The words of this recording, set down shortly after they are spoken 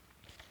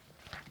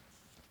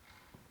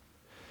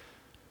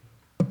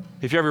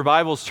If you have your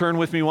Bibles, turn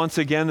with me once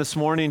again this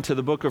morning to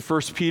the book of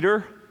 1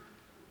 Peter.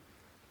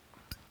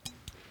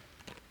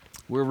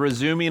 We're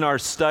resuming our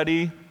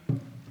study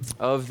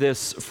of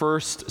this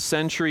first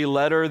century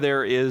letter.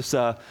 There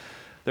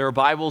are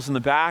Bibles in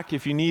the back.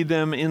 If you need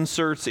them,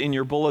 inserts in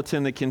your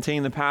bulletin that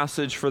contain the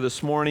passage for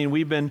this morning.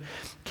 We've been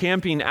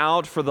camping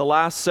out for the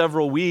last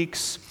several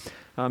weeks,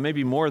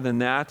 maybe more than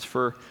that,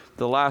 for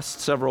the last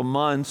several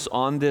months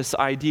on this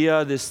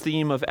idea, this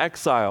theme of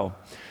exile.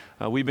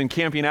 We've been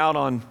camping out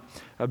on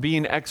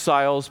being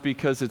exiles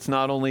because it's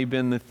not only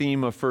been the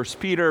theme of 1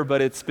 Peter,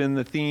 but it's been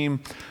the theme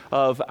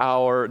of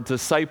our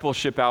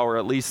discipleship hour,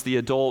 at least the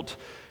adult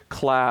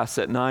class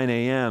at 9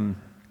 a.m.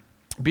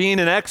 Being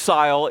an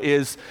exile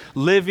is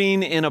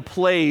living in a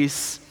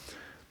place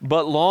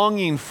but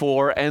longing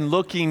for and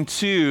looking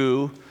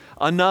to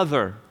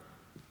another.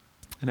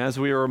 And as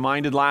we were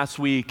reminded last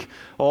week,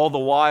 all the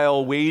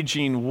while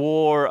waging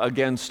war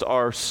against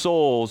our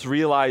souls,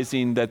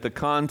 realizing that the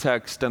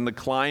context and the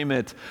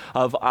climate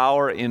of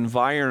our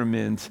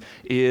environment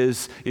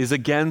is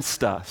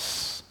against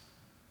us.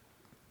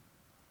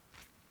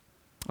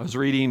 I was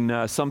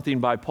reading something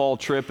by Paul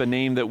Tripp, a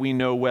name that we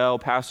know well,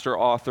 pastor,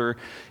 author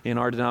in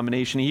our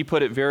denomination. He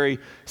put it very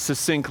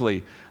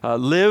succinctly.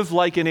 Live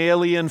like an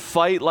alien,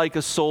 fight like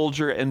a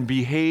soldier, and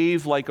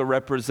behave like a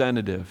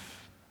representative.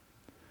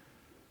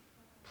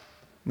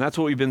 And that's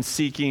what we've been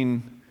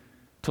seeking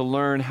to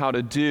learn how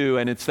to do.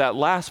 And it's that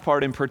last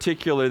part in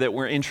particular that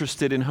we're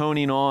interested in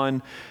honing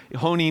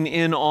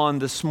in on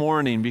this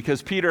morning,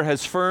 because Peter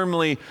has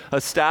firmly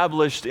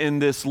established in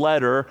this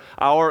letter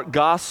our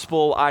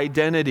gospel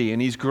identity,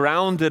 and he's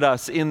grounded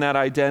us in that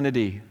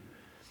identity.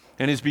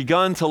 And has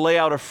begun to lay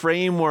out a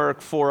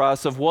framework for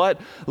us of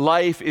what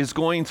life is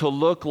going to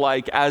look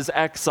like as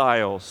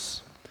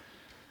exiles.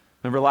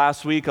 Remember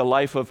last week, a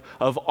life of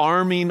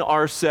arming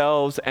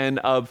ourselves and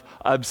of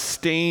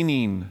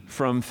abstaining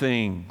from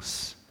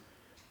things.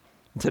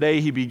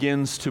 Today he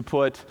begins to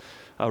put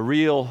a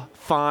real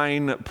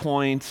fine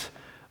point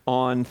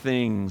on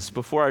things.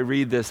 Before I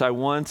read this, I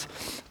want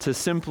to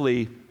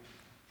simply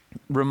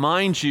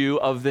remind you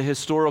of the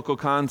historical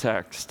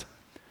context.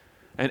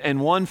 And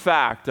one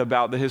fact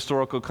about the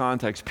historical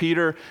context.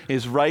 Peter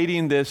is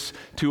writing this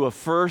to a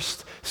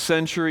first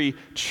century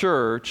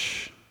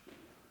church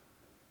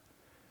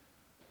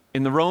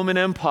in the Roman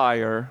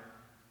Empire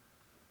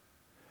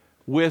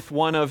with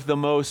one of the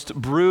most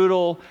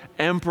brutal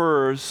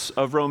emperors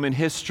of Roman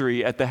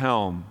history at the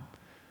helm,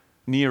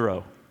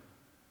 Nero.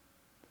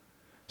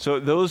 So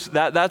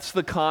that's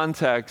the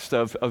context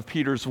of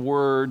Peter's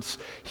words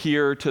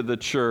here to the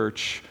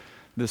church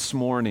this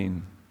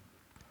morning.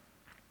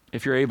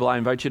 If you're able, I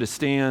invite you to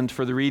stand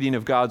for the reading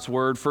of God's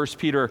word. 1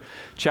 Peter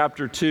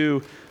chapter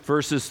 2,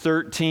 verses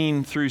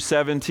 13 through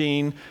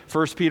 17.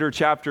 1 Peter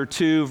chapter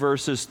 2,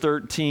 verses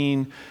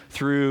 13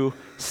 through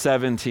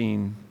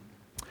 17.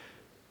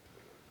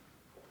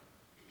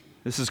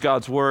 This is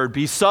God's word.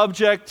 Be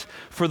subject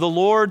for the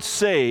Lord's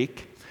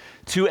sake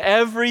to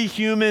every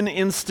human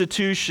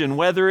institution,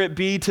 whether it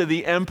be to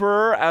the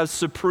emperor as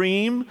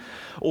supreme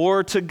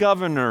or to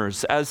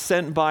governors as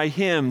sent by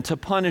him to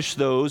punish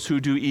those who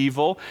do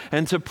evil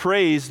and to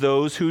praise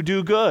those who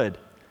do good.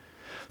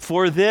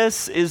 For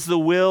this is the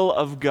will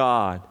of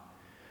God,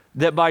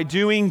 that by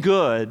doing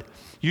good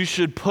you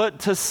should put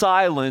to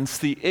silence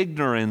the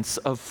ignorance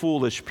of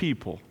foolish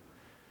people.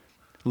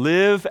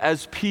 Live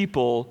as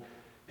people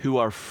who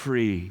are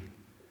free,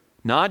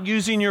 not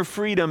using your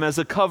freedom as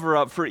a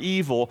cover-up for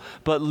evil,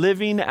 but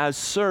living as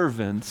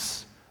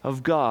servants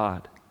of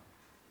God.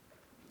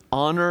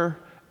 Honor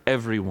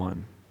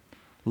everyone.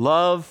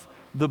 Love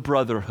the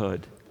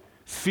brotherhood.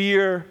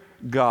 Fear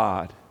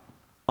God.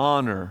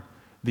 Honor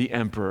the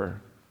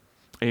emperor.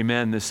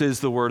 Amen. This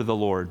is the word of the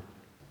Lord.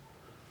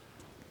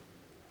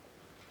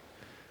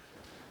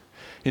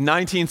 In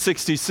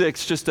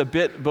 1966, just a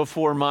bit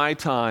before my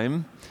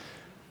time,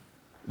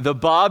 the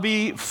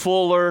Bobby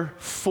Fuller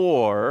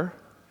Four.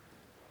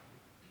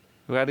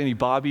 We got any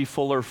Bobby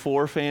Fuller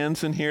Four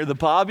fans in here? The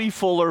Bobby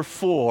Fuller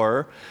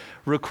Four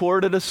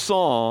recorded a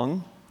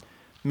song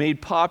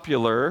made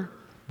popular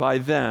by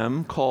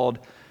them called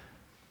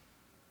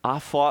 "I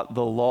Fought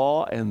the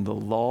Law and the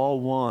Law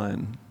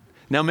Won."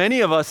 Now, many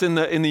of us in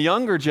the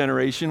younger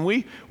generation,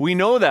 we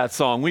know that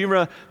song. We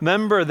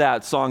remember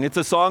that song. It's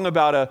a song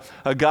about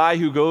a guy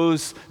who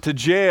goes to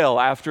jail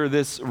after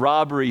this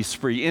robbery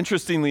spree.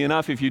 Interestingly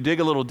enough, if you dig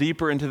a little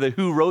deeper into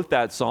who wrote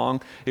that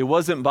song, it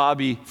wasn't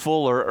Bobby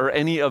Fuller or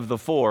any of the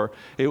four.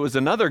 It was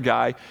another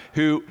guy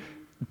who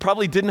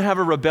probably didn't have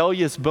a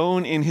rebellious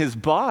bone in his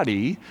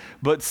body,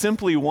 but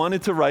simply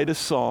wanted to write a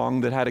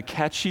song that had a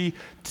catchy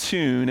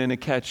tune and a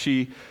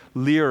catchy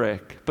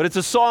lyric. But it's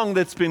a song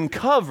that's been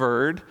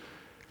covered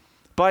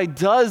by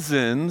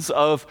dozens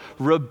of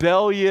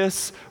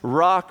rebellious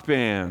rock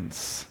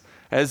bands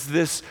as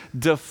this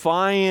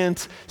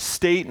defiant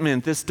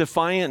statement, this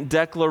defiant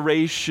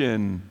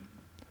declaration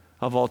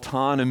of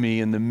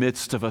autonomy in the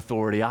midst of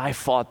authority. I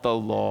fought the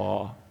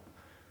law.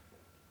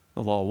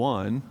 The law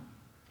won,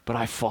 but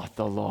I fought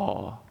the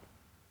law.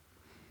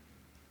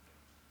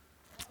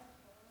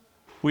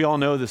 We all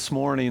know this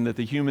morning that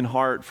the human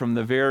heart, from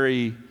the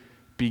very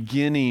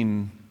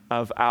beginning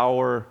of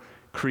our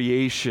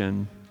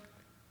creation,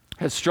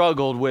 has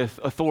struggled with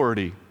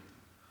authority.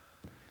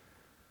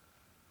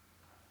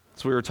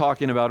 As we were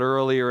talking about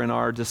earlier in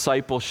our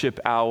discipleship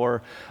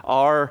hour,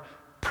 our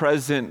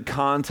present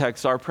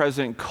context, our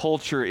present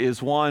culture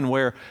is one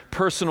where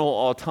personal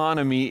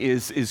autonomy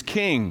is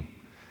king.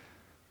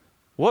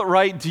 What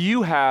right do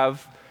you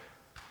have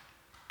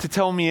to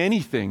tell me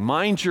anything?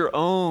 Mind your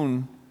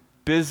own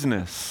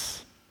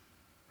business,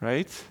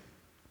 right?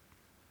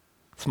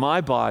 It's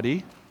my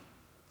body.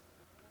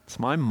 It's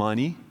my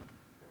money.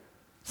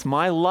 It's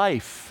my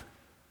life.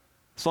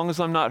 As long as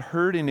I'm not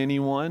hurting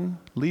anyone,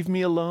 leave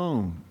me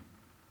alone.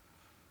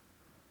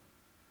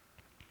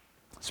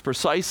 It's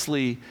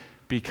precisely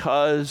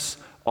because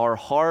our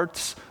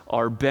hearts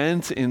are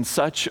bent in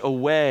such a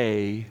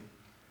way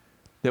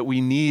that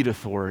we need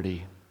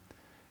authority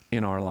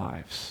in our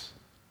lives.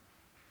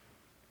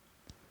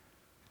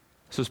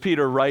 So as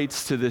Peter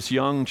writes to this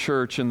young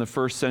church in the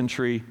first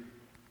century,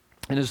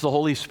 and as the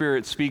Holy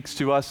Spirit speaks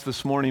to us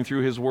this morning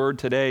through his word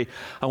today,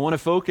 I want to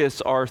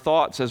focus our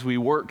thoughts as we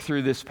work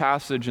through this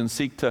passage and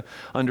seek to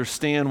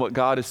understand what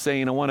God is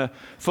saying. I want to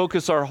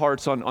focus our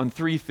hearts on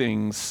three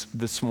things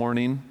this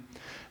morning.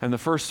 And the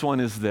first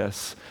one is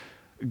this: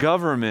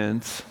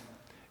 government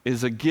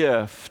is a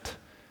gift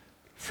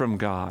from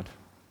God.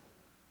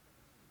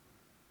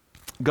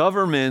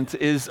 Government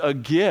is a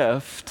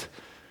gift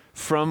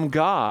from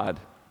God.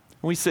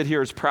 We sit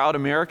here as proud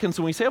Americans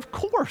and we say, of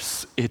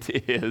course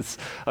it is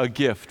a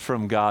gift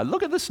from God.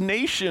 Look at this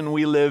nation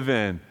we live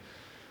in.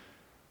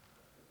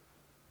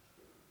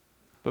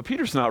 But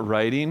Peter's not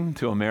writing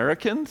to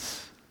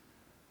Americans.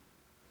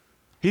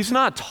 He's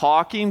not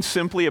talking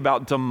simply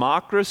about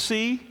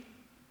democracy.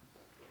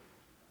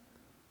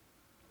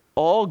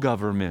 All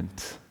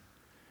government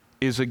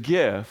is a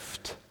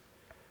gift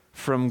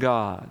from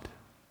God.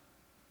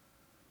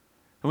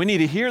 And we need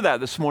to hear that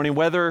this morning,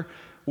 whether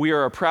we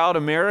are a proud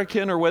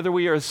American or whether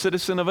we are a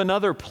citizen of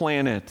another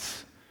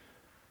planet,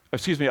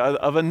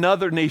 of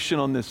another nation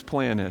on this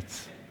planet.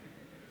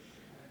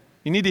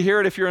 You need to hear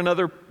it if you're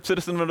another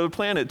citizen of another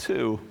planet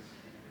too.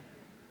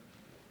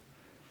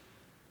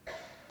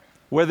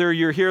 Whether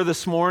you're here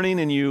this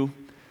morning and you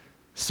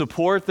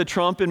support the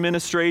Trump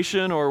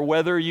administration or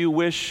whether you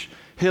wish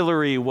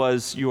Hillary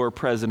was your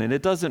president,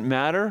 it doesn't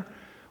matter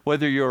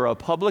whether you're a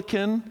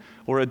Republican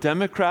or a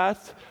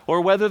Democrat,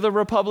 or whether the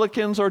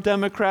Republicans or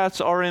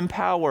Democrats are in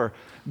power.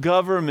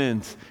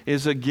 Government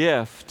is a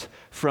gift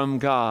from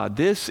God.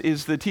 This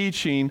is the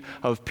teaching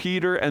of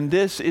Peter, and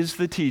this is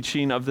the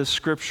teaching of the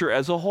Scripture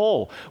as a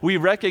whole. We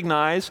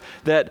recognize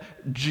that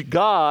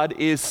God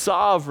is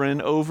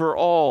sovereign over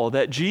all,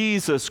 that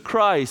Jesus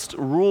Christ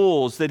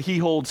rules, that he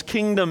holds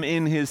kingdoms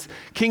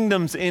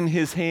in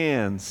his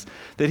hands,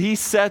 that he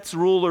sets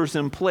rulers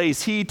in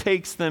place, he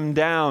takes them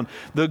down,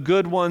 the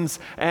good ones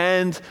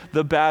and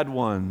the bad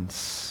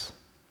ones.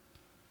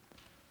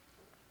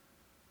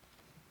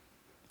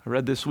 I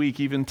read this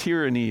week, even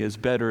tyranny is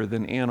better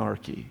than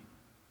anarchy.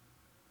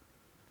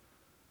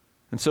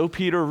 And so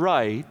Peter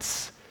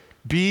writes,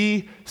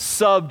 be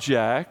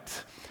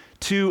subject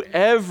to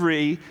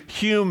every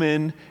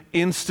human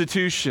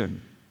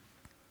institution.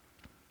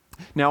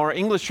 Now, our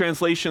English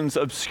translations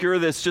obscure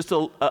this just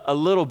a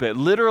little bit.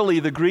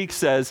 Literally, the Greek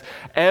says,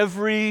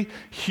 every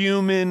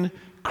human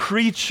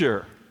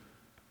creature.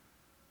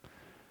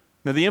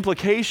 Now, the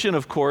implication,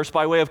 of course,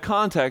 by way of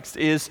context,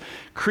 is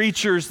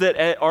creatures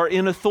that are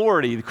in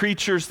authority,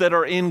 creatures that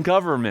are in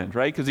government,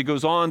 right? Because he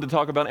goes on to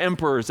talk about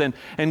emperors and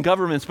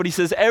governments, but he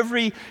says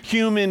every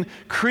human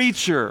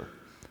creature.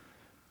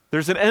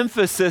 There's an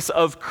emphasis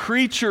of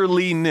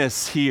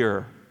creatureliness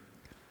here.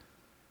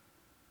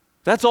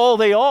 That's all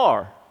they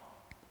are.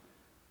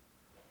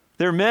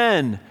 They're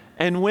men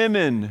and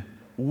women,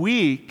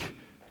 weak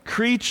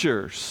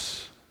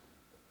creatures.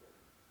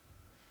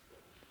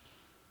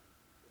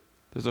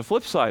 There's a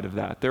flip side of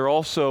that. They're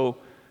also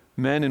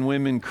men and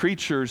women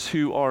creatures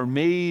who are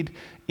made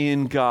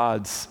in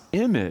God's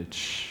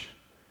image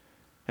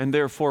and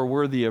therefore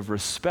worthy of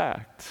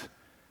respect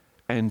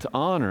and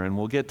honor. And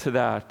we'll get to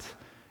that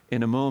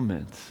in a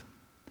moment.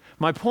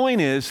 My point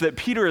is that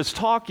Peter is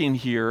talking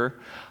here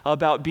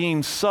about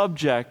being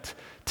subject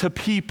to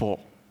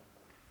people.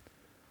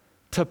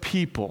 To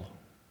people.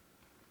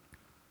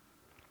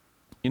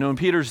 You know, in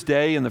Peter's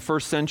day, in the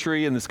first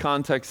century, in this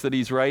context that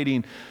he's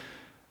writing,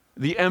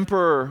 the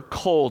emperor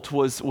cult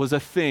was a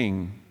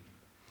thing.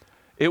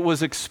 It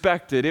was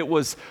expected. It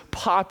was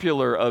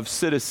popular of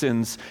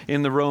citizens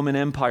in the Roman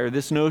Empire.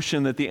 This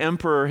notion that the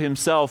emperor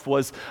himself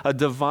was a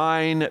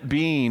divine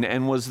being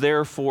and was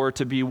therefore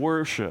to be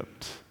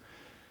worshipped.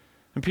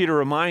 And Peter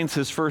reminds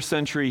his first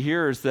century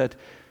hearers that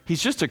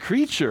he's just a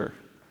creature.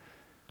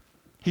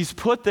 He's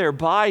put there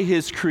by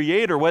his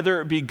creator,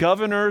 whether it be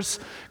governors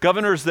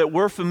that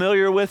we're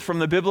familiar with from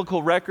the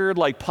biblical record,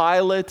 like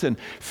Pilate and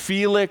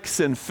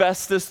Felix and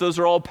Festus. Those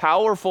are all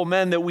powerful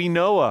men that we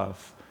know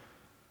of.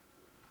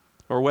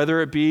 Or whether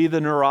it be the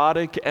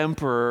neurotic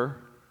emperor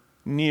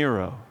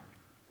Nero.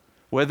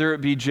 Whether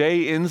it be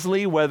Jay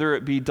Inslee, whether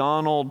it be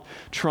Donald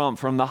Trump,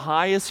 from the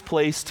highest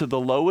place to the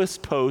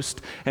lowest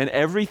post and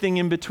everything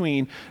in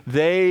between,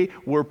 they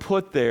were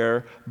put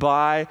there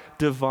by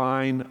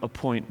divine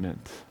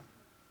appointment.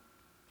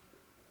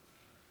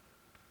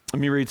 Let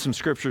me read some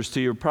scriptures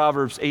to you.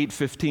 Proverbs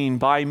 8:15,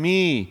 by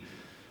me,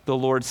 the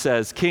Lord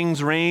says,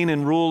 kings reign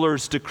and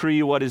rulers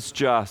decree what is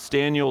just.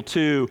 Daniel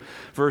 2,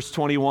 verse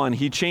 21,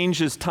 he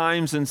changes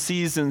times and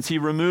seasons. He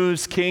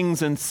removes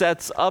kings and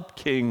sets up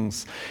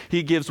kings.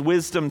 He gives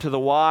wisdom to the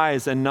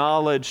wise and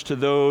knowledge to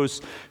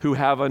those who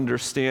have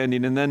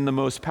understanding. And then the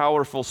most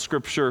powerful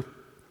scripture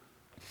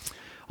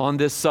on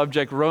this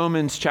subject,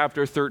 Romans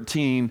chapter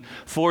 13,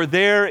 for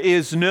there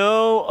is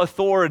no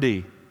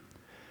authority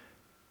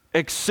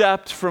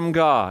except from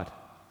God.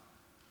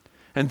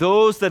 And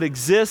those that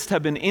exist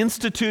have been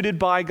instituted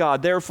by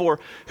God. Therefore,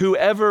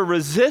 whoever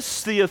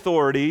resists the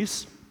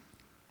authorities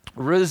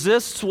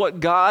resists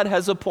what God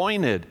has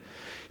appointed.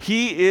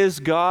 He is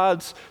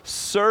God's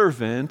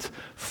servant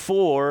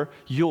for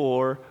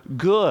your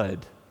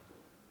good.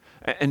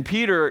 And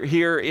Peter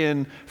here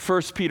in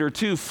 1 Peter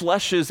 2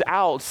 fleshes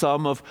out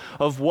some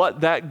of what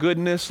that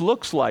goodness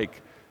looks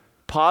like,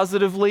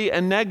 positively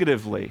and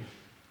negatively,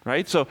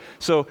 right? So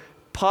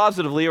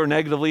positively or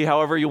negatively,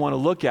 however you want to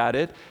look at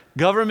it,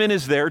 government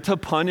is there to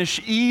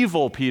punish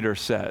evil, Peter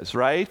says,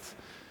 right?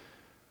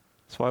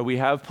 That's why we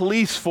have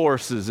police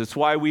forces. It's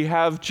why we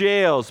have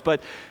jails.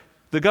 But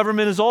the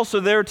government is also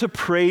there to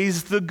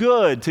praise the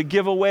good, to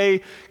give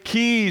away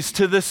keys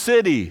to the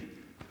city,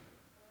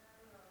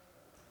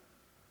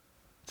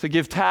 to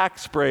give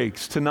tax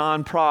breaks to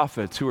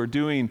nonprofits who are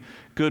doing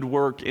good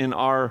work in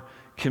our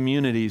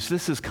communities.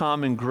 This is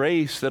common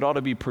grace that ought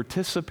to be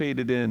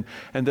participated in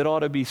and that ought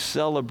to be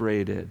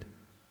celebrated.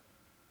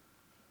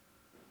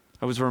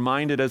 I was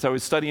reminded as I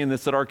was studying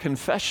this that our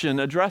confession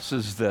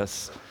addresses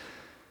this.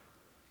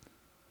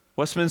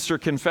 Westminster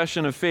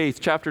Confession of Faith,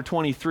 chapter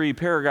 23,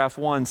 paragraph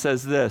 1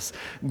 says this,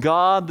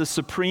 God, the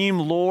supreme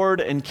Lord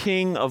and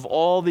King of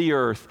all the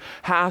earth,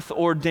 hath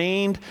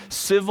ordained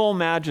civil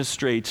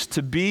magistrates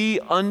to be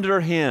under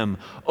him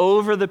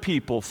over the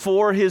people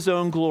for his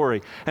own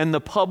glory and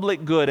the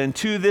public good, and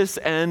to this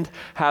end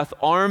hath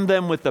armed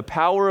them with the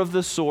power of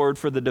the sword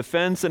for the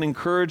defense and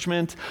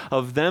encouragement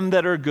of them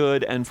that are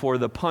good and for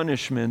the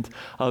punishment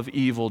of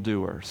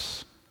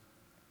evildoers.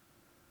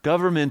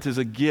 Government is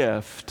a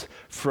gift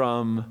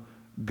from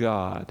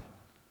God.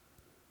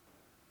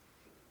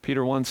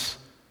 Peter wants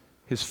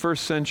his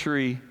first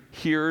century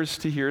hearers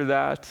to hear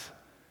that,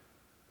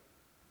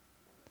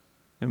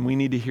 and we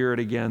need to hear it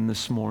again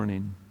this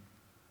morning.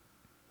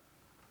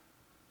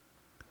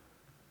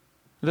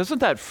 Doesn't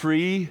that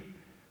free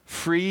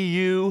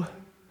you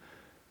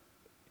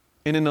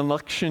in an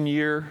election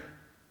year?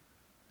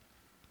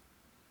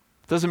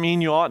 Doesn't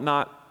mean you ought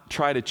not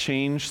try to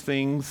change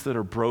things that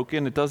are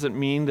broken. It doesn't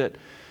mean that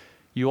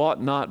you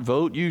ought not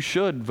vote. You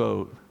should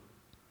vote.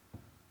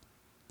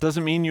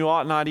 Doesn't mean you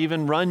ought not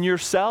even run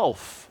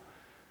yourself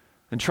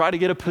and try to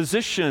get a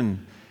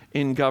position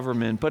in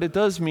government. But it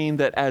does mean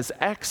that as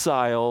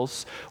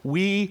exiles,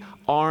 we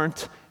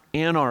aren't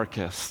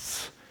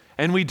anarchists.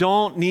 And we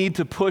don't need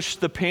to push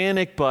the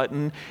panic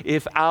button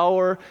if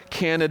our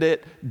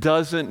candidate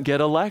doesn't get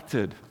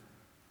elected.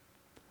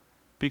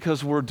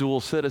 Because we're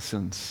dual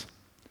citizens.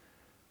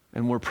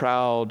 And we're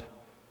proud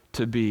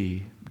to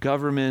be.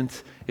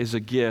 Government is a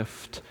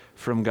gift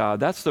from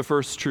God. That's the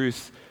first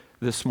truth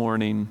this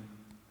morning.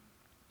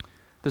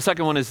 The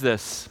second one is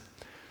this: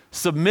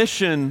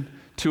 submission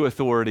to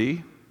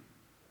authority.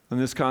 In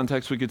this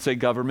context, we could say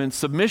government.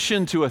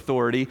 Submission to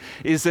authority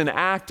is an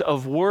act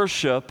of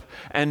worship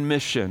and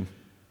mission.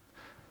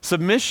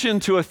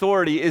 Submission to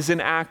authority is an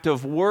act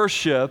of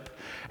worship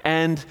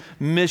and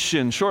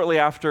mission. Shortly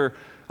after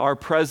our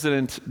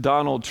president,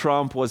 Donald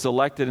Trump, was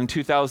elected in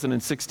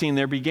 2016,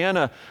 there began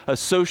a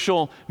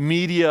social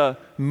media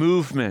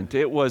movement.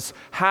 It was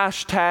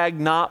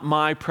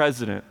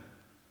 #NotMyPresident.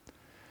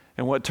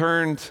 And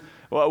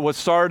what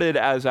started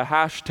as a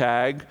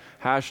hashtag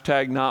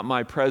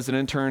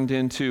 #NotMyPresident, turned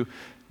into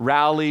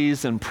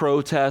rallies and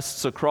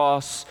protests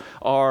across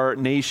our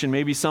nation.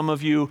 Maybe some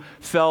of you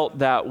felt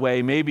that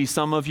way. Maybe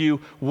some of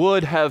you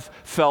would have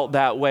felt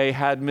that way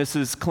had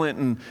Mrs.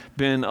 Clinton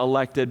been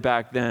elected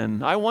back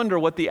then. I wonder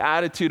what the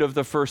attitude of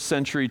the first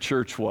century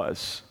church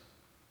was.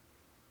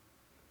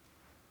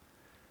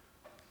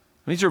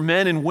 These are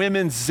men and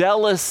women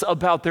zealous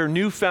about their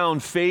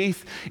newfound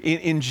faith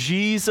in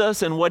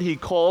Jesus and what he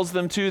calls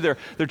them to.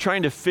 They're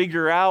trying to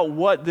figure out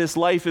what this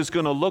life is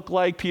going to look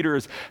like. Peter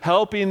is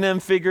helping them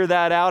figure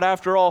that out.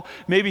 After all,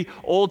 maybe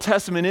Old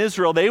Testament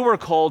Israel, they were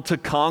called to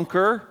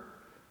conquer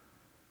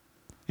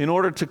in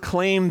order to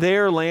claim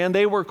their land.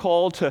 They were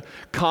called to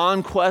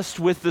conquest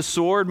with the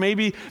sword.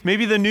 Maybe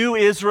the new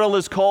Israel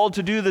is called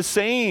to do the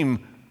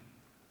same.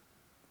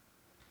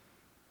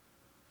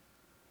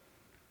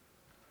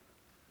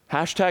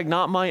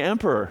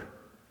 #NotMyEmperor.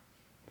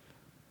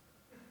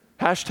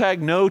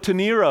 #No to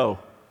Nero.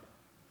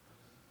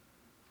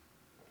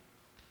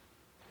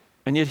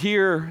 And yet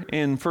here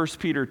in 1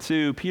 Peter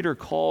 2, Peter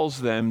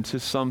calls them to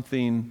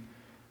something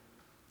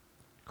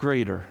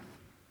greater,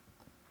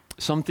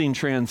 something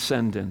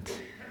transcendent.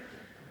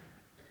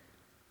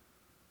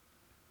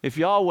 If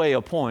Yahweh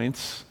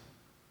appoints,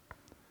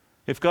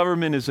 if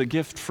government is a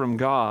gift from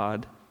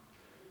God,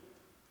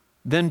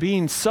 then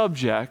being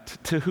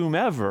subject to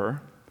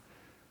whomever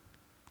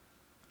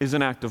is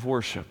an act of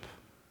worship.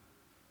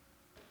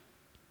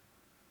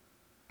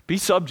 Be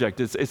subject.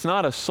 It's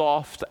not a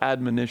soft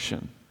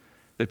admonition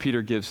that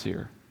Peter gives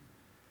here.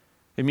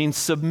 It means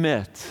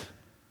submit,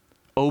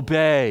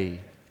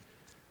 obey,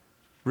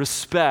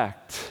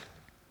 respect.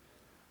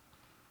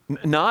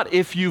 Not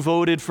if you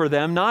voted for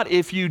them, not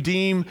if you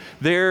deem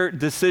their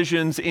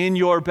decisions in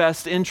your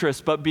best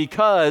interest, but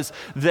because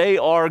they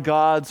are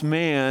God's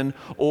man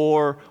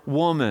or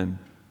woman.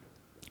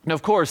 Now,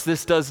 of course,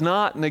 this does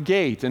not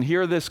negate, and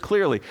hear this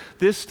clearly,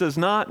 this does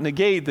not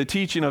negate the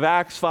teaching of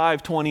Acts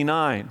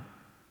 5:29,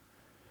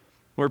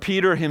 where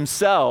Peter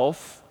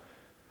himself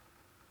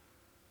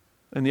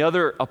and the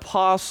other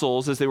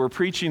apostles, as they were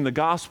preaching the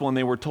gospel and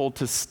they were told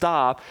to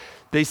stop,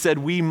 they said,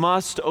 we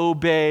must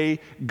obey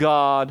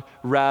God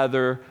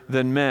rather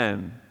than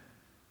men.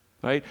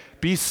 Right?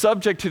 Be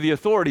subject to the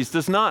authorities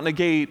does not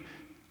negate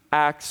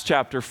Acts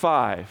chapter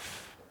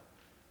 5.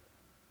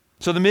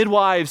 So the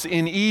midwives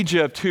in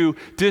Egypt who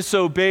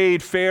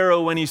disobeyed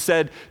Pharaoh when he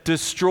said,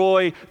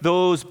 destroy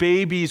those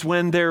babies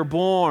when they're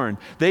born,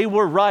 they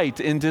were right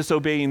in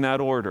disobeying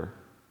that order.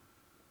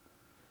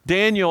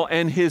 Daniel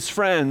and his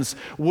friends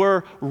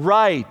were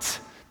right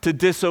to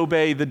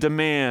disobey the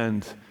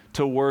demand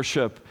to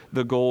worship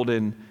the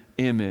golden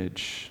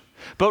image.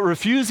 But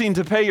refusing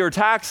to pay your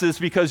taxes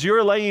because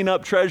you're laying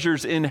up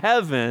treasures in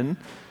heaven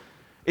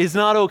is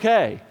not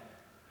okay.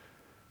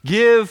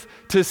 Give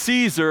to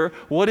Caesar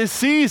what is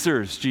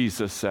Caesar's,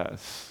 Jesus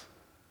says.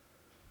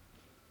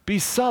 Be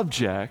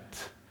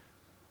subject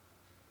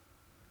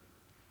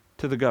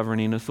to the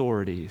governing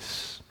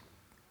authorities.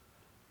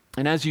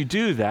 And as you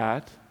do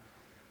that,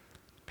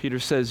 Peter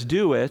says,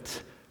 do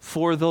it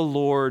for the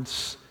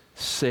Lord's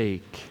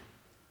sake.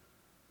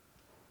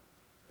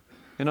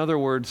 In other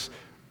words,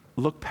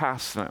 look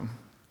past them.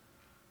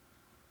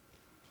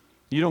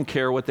 You don't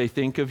care what they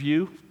think of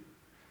you.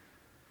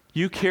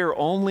 You care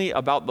only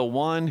about the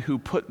one who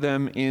put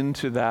them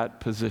into that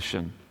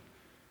position.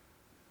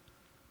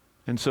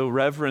 And so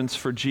reverence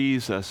for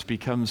Jesus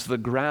becomes the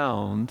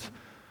ground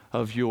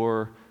of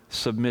your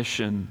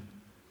submission.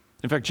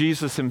 In fact,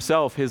 Jesus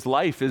himself, his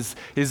life is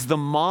the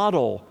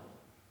model.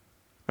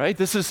 Right?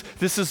 This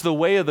is the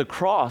way of the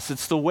cross.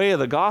 It's the way of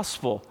the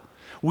gospel.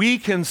 We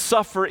can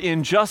suffer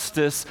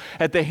injustice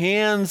at the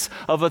hands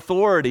of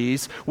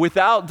authorities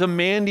without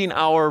demanding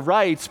our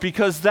rights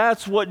because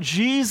that's what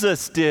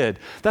Jesus did.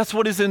 That's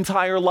what his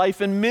entire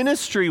life and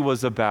ministry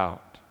was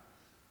about.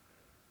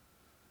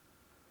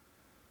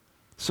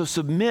 So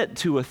submit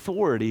to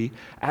authority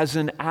as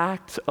an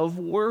act of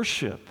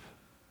worship.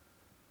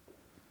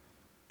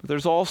 But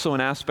there's also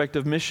an aspect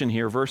of mission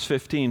here. Verse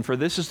 15, for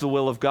this is the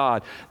will of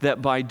God, that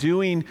by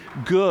doing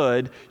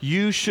good,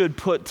 you should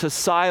put to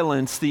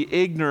silence the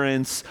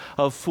ignorance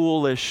of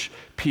foolish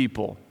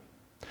people.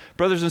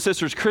 Brothers and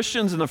sisters,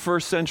 Christians in the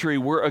first century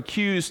were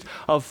accused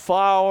of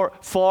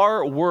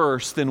far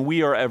worse than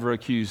we are ever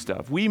accused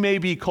of. We may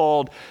be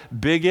called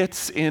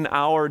bigots in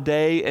our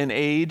day and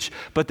age,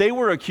 but they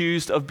were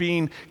accused of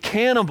being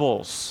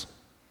cannibals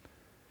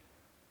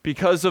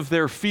because of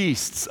their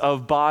feasts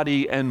of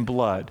body and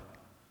blood.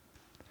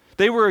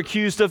 They were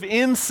accused of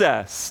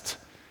incest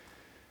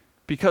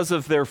because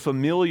of their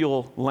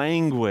familial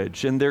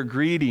language and their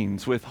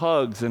greetings with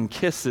hugs and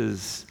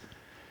kisses.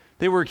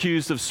 They were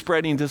accused of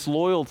spreading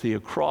disloyalty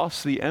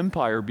across the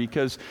empire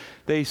because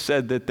they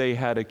said that they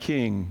had a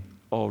king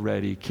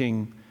already,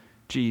 King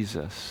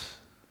Jesus.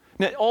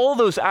 Now, all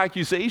those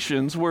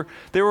accusations were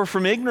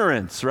from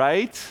ignorance,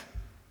 right?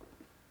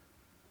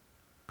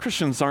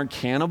 Christians aren't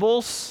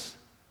cannibals.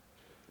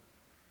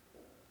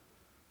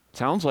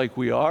 Sounds like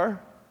we are.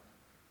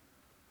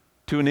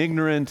 To an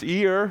ignorant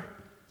ear.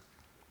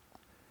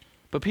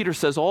 But Peter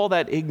says all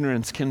that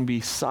ignorance can be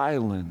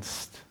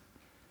silenced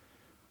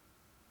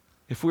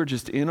if we're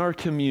just in our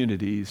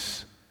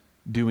communities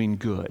doing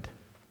good.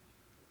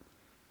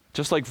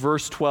 Just like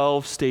verse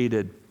 12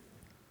 stated,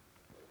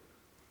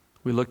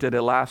 we looked at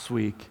it last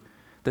week,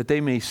 that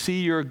they may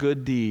see your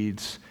good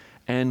deeds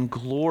and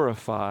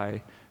glorify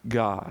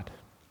God.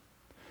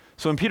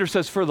 So when Peter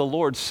says for the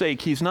Lord's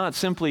sake, he's not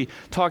simply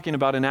talking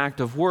about an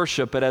act of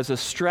worship, but as a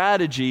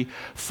strategy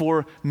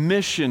for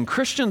mission.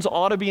 Christians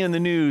ought to be in the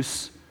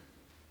news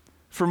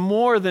for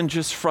more than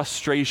just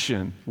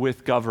frustration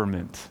with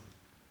government.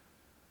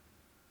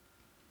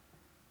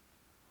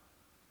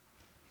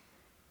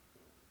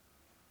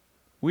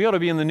 We ought to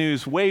be in the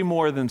news way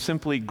more than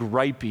simply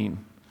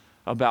griping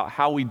about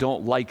how we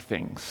don't like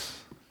things.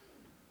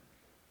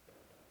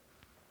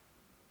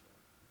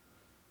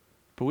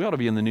 But we ought to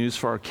be in the news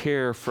for our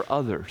care for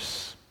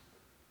others,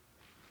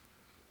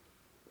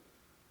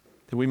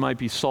 that we might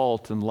be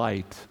salt and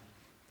light,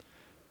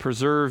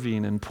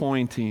 preserving and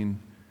pointing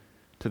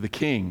to the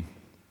King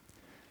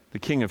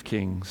of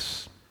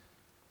Kings.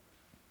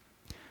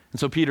 And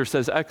so Peter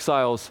says,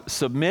 exiles,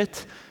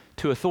 submit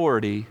to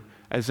authority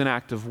as an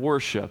act of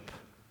worship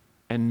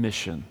and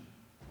mission.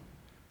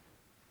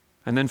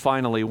 And then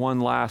finally, one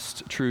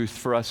last truth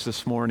for us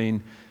this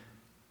morning: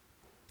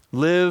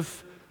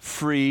 live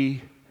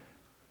free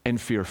and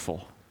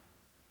fearful.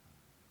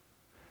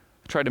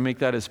 I tried to make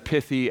that as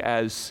pithy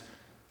as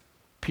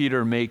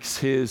Peter makes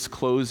his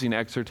closing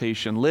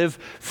exhortation. Live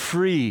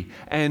free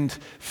and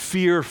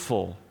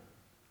fearful.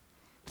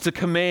 It's a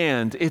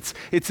command. It's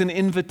an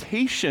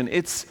invitation.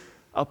 It's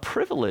a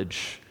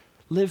privilege.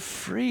 Live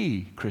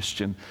free,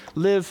 Christian.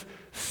 Live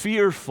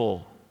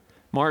fearful.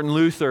 Martin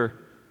Luther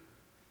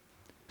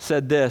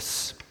said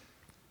this,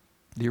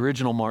 the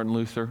original Martin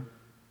Luther,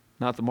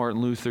 not the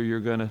Martin Luther you're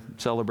going to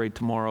celebrate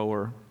tomorrow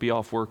or be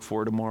off work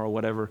for tomorrow,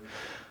 whatever.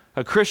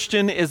 A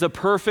Christian is a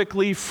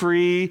perfectly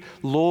free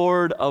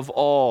Lord of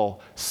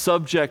all,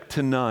 subject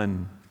to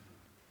none.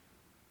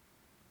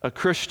 A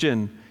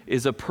Christian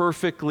is a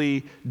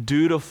perfectly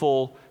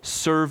dutiful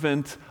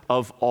servant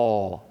of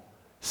all,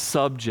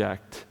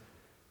 subject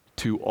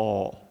to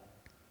all.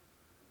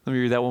 Let me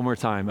read that one more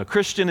time. A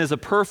Christian is a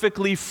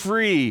perfectly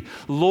free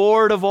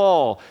Lord of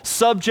all,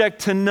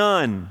 subject to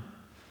none.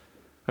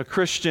 A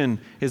Christian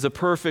is a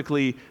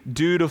perfectly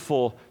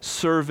dutiful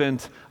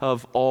servant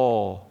of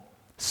all,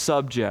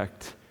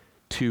 subject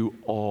to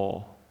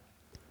all.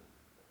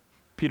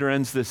 Peter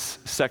ends this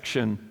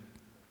section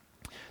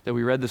that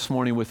we read this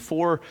morning with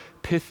 4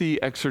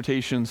 pithy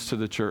exhortations to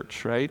the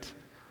church, right?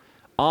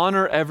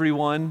 Honor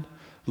everyone,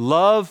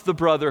 love the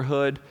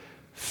brotherhood,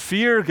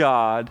 fear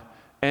God,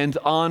 and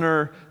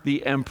honor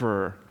the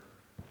emperor.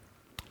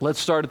 Let's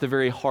start at the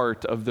very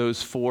heart of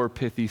those 4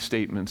 pithy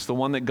statements, the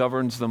one that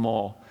governs them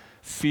all.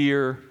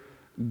 Fear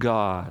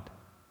God.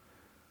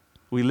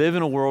 We live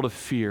in a world of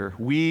fear.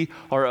 We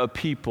are a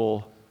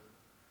people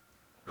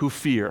who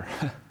fear.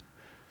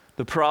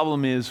 The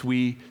problem is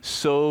we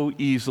so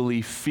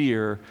easily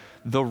fear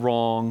the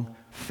wrong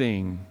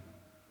thing.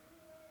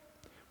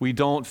 We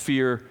don't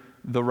fear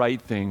the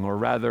right thing, or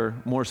rather,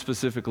 more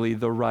specifically,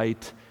 the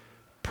right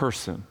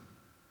person.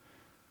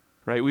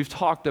 Right? We've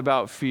talked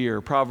about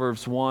fear.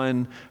 Proverbs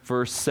 1,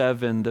 verse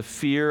 7, the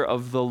fear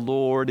of the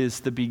Lord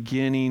is the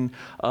beginning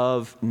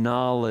of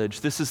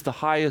knowledge. This is the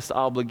highest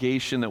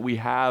obligation that we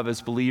have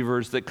as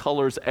believers that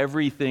colors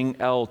everything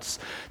else.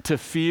 To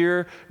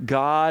fear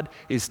God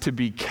is to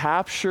be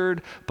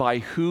captured by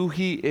who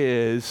He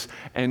is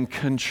and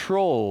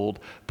controlled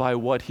by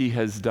what He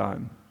has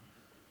done.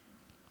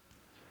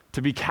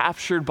 To be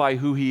captured by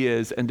who He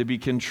is and to be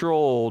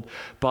controlled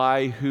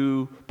by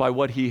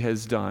what He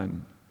has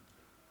done.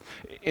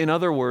 In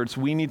other words,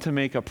 we need to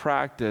make a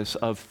practice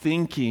of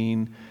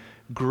thinking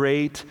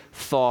great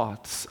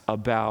thoughts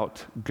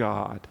about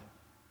God.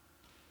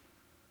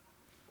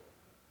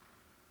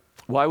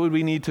 Why would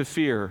we need to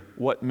fear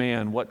what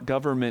man, what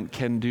government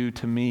can do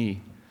to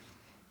me?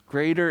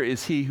 Greater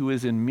is He who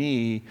is in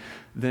me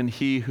than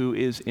he who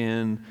is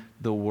in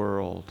the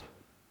world.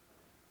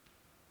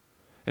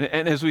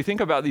 And as we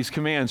think about these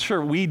commands,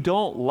 sure, we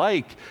don't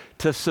like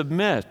to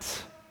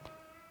submit.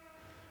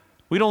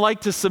 We don't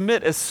like to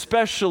submit,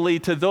 especially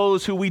to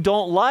those who we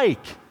don't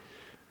like.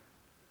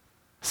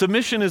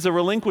 Submission is a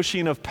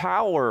relinquishing of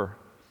power.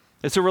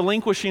 It's a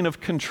relinquishing of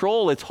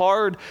control. It's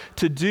hard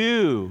to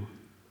do.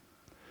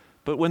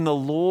 But when the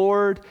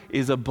Lord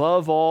is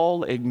above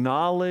all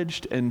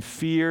acknowledged and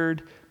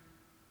feared,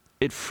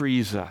 it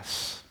frees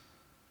us.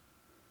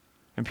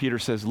 And Peter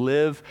says,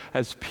 live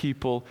as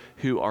people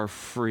who are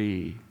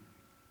free,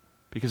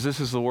 because this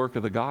is the work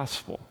of the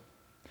gospel.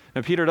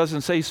 Now, Peter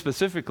doesn't say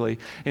specifically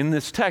in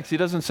this text, he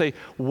doesn't say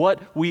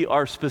what we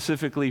are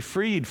specifically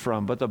freed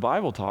from, but the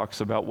Bible talks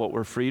about what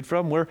we're freed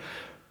from. We're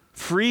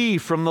free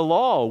from the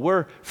law.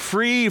 We're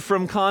free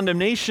from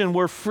condemnation.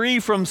 We're free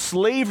from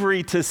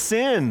slavery to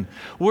sin.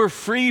 We're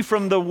free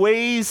from the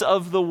ways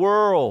of the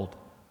world.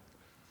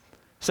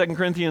 2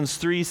 Corinthians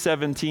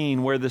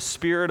 3:17, where the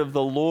Spirit of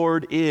the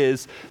Lord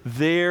is,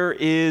 there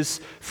is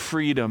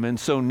freedom. And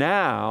so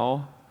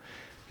now,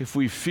 if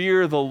we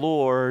fear the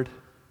Lord,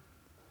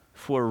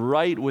 if we're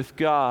right with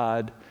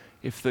God,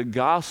 if the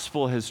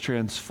gospel has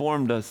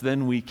transformed us,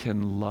 then we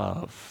can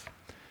love.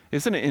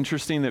 Isn't it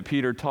interesting that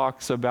Peter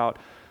talks about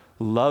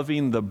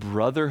loving the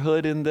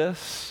brotherhood in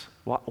this?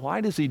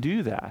 Why does he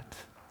do that?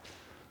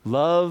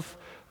 Love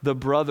the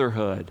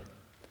brotherhood.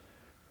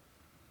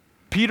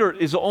 Peter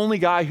is the only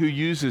guy who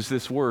uses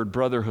this word,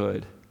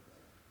 brotherhood,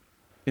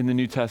 in the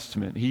New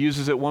Testament. He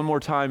uses it one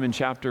more time in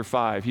chapter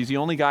 5. He's the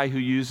only guy who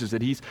uses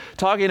it. He's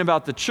talking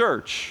about the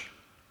church.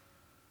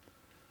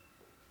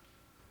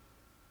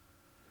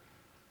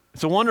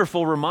 It's a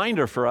wonderful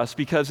reminder for us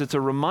because it's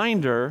a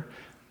reminder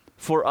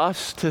for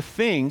us to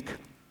think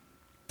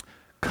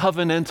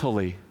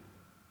covenantally.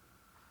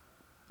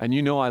 And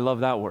you know I love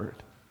that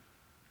word.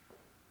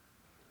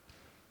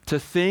 To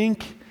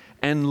think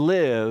and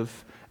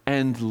live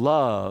and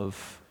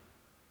love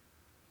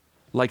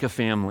like a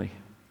family.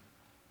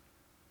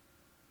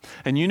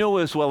 And you know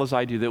as well as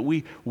I do that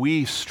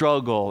we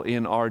struggle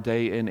in our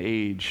day and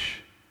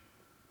age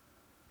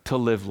to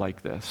live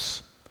like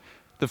this.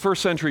 The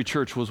first century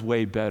church was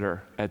way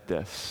better at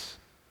this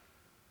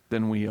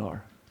than we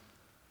are.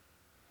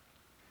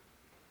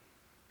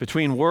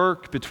 between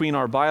work, between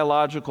our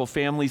biological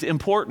families,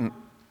 important.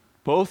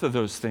 Both of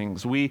those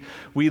things. We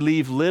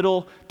leave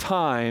little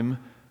time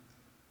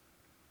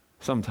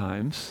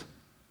sometimes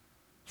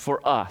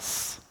for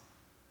us.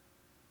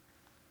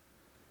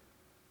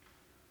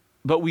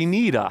 But we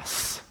need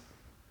us.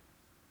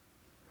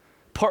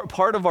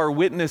 Part of our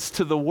witness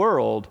to the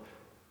world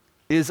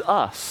is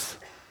us.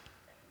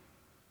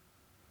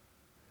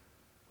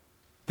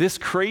 This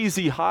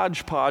crazy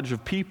hodgepodge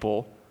of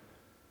people,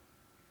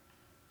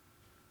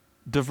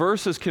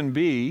 diverse as can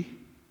be,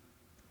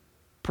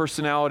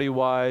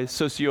 personality-wise,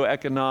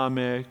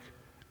 socioeconomic,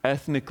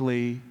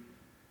 ethnically,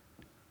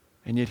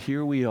 and yet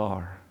here we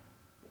are,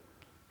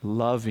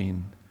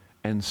 loving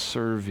and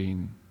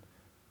serving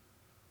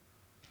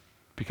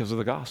because of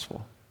the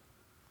gospel.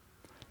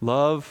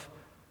 Love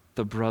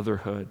the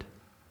brotherhood.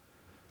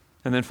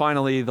 And then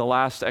finally, the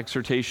last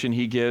exhortation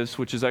he gives,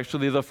 which is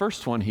actually the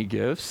first one he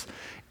gives,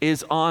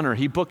 is honor.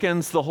 He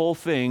bookends the whole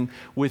thing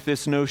with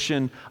this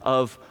notion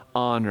of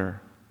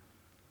honor.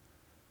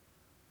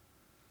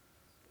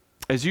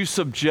 As you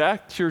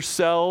subject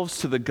yourselves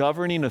to the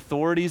governing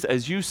authorities,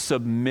 as you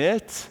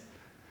submit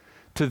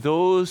to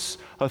those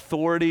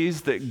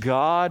authorities that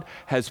God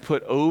has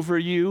put over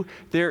you,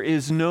 there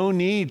is no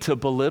need to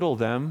belittle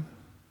them.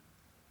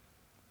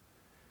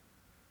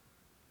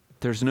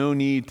 There's no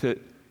need to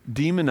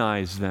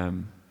demonize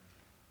them.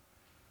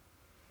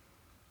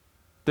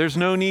 There's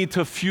no need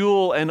to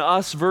fuel an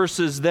us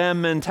versus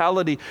them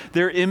mentality.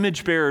 They're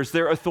image bearers.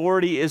 Their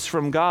authority is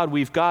from God.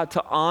 We've got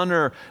to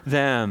honor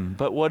them.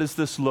 But what does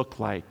this look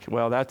like?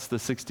 Well, that's the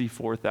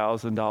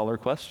 $64,000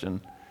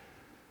 question.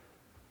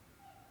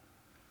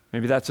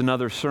 Maybe that's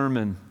another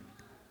sermon.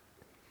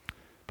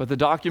 But the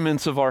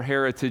documents of our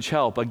heritage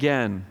help.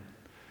 Again,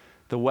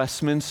 the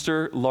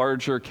Westminster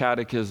Larger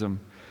Catechism.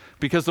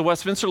 Because the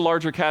Westminster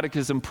Larger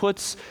Catechism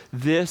puts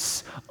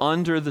this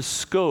under the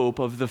scope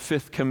of the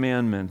fifth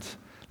commandment.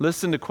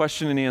 Listen to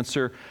question and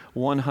answer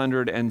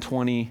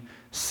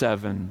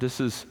 127. This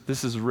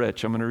is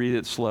rich. I'm going to read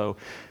it slow.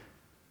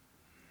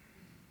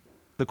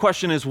 The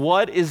question is,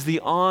 what is the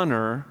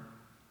honor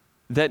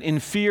that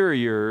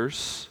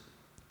inferiors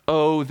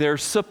owe their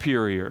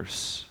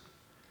superiors?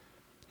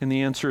 And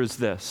the answer is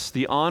this: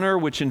 the honor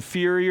which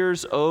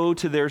inferiors owe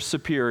to their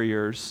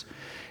superiors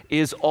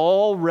is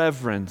all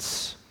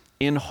reverence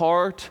in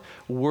heart,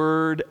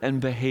 word, and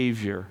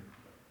behavior,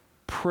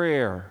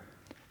 prayer,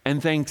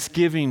 and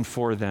thanksgiving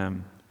for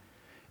them,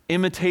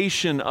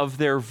 imitation of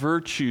their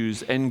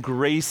virtues and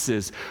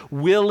graces,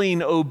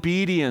 willing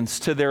obedience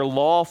to their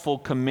lawful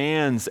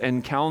commands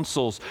and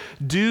counsels,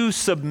 due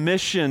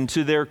submission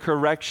to their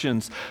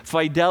corrections,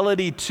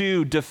 fidelity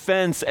to,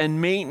 defense, and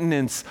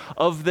maintenance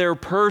of their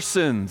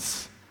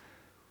persons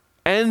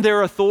and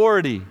their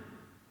authority,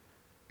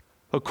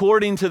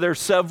 according to their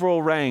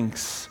several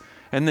ranks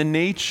and the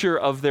nature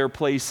of their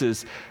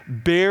places,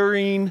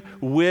 bearing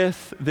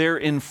with their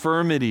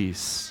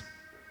infirmities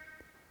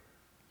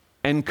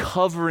and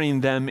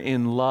covering them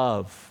in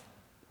love,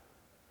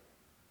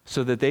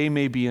 so that they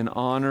may be an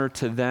honor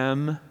to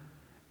them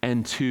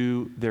and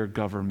to their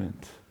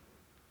government.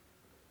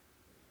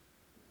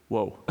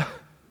 Whoa.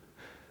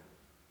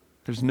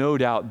 There's no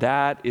doubt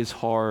that is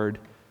hard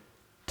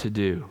to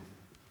do.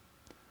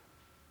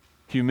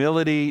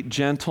 Humility,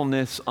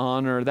 gentleness,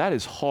 honor, that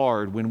is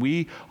hard when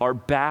we are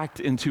backed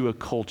into a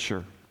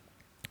culture.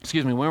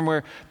 When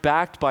we're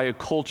backed by a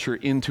culture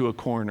into a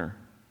corner.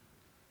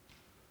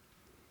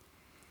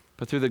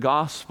 But through the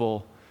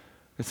gospel,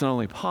 it's not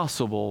only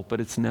possible, but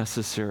it's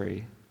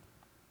necessary.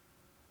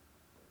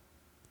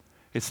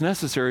 It's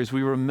necessary as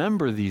we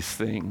remember these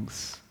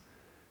things.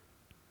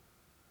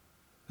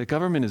 The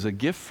government is a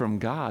gift from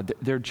God.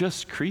 They're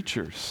just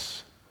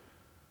creatures.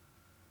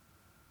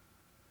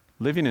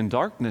 Living in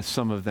darkness,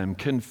 some of them,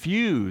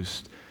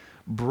 confused,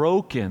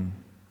 broken.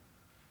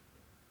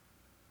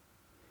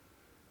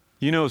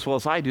 You know as well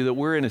as I do that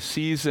we're in a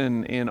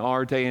season in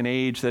our day and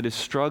age that is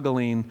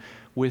struggling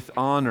with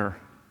honor.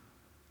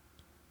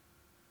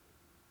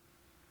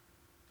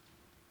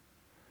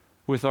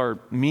 With our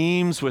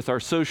memes, with our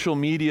social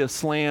media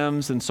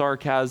slams and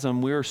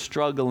sarcasm, we're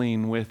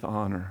struggling with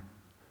honor.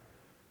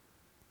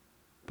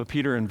 But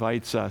Peter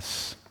invites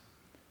us,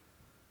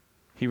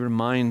 he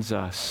reminds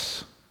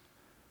us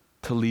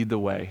to lead the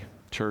way,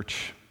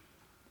 church.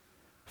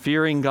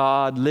 Fearing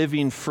God,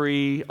 living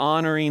free,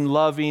 honoring,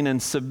 loving,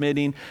 and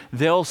submitting.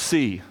 They'll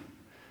see.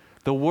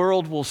 The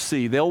world will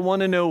see. They'll want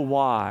to know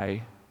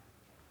why.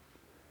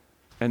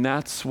 And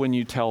that's when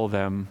you tell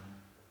them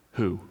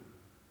who.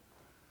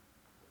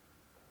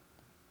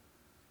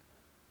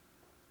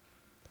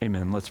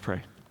 Amen. Let's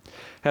pray.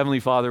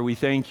 Heavenly Father, we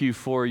thank you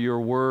for your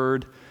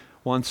word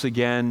once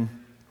again,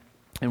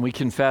 and we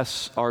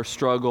confess our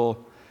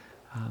struggle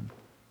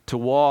to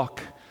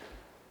walk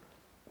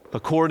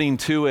according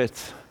to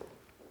it.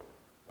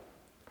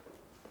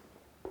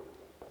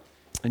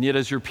 And yet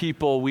as your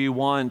people, we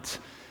want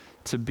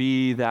to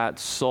be that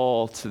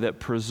salt that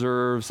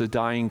preserves a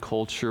dying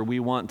culture.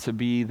 We want to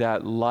be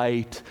that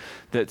light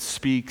that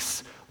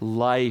speaks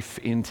life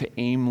into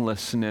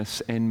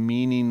aimlessness and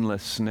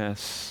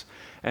meaninglessness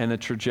and a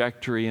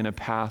trajectory and a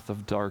path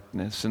of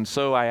darkness. And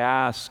so I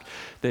ask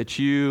that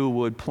you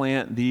would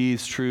plant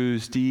these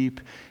truths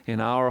deep in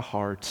our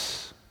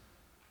hearts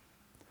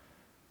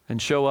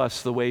and show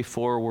us the way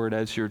forward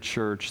as your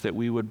church, that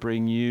we would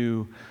bring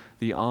you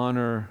the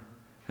honor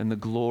and the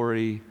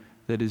glory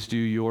that is due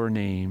your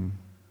name,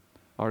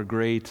 our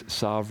great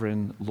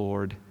sovereign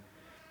Lord.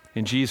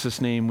 In Jesus'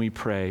 name we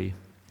pray.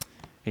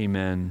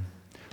 Amen.